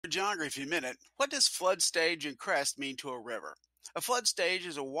Geography Minute. What does flood stage and crest mean to a river? A flood stage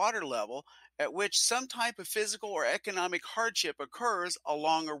is a water level at which some type of physical or economic hardship occurs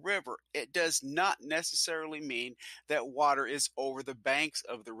along a river. It does not necessarily mean that water is over the banks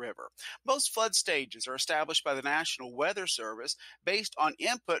of the river. Most flood stages are established by the National Weather Service based on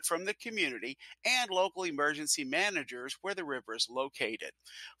input from the community and local emergency managers where the river is located.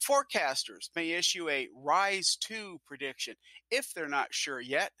 Forecasters may issue a rise to prediction if they're not sure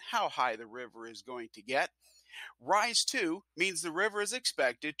yet how high the river is going to get. Rise to means the river is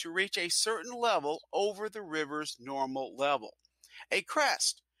expected to reach a certain level over the river's normal level. A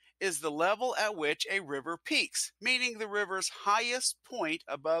crest is the level at which a river peaks, meaning the river's highest point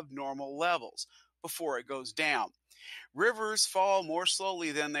above normal levels before it goes down. Rivers fall more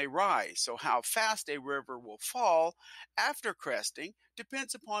slowly than they rise, so how fast a river will fall after cresting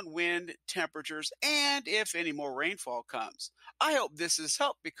depends upon wind, temperatures, and if any more rainfall comes. I hope this has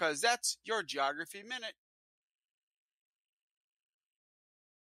helped because that's your Geography Minute.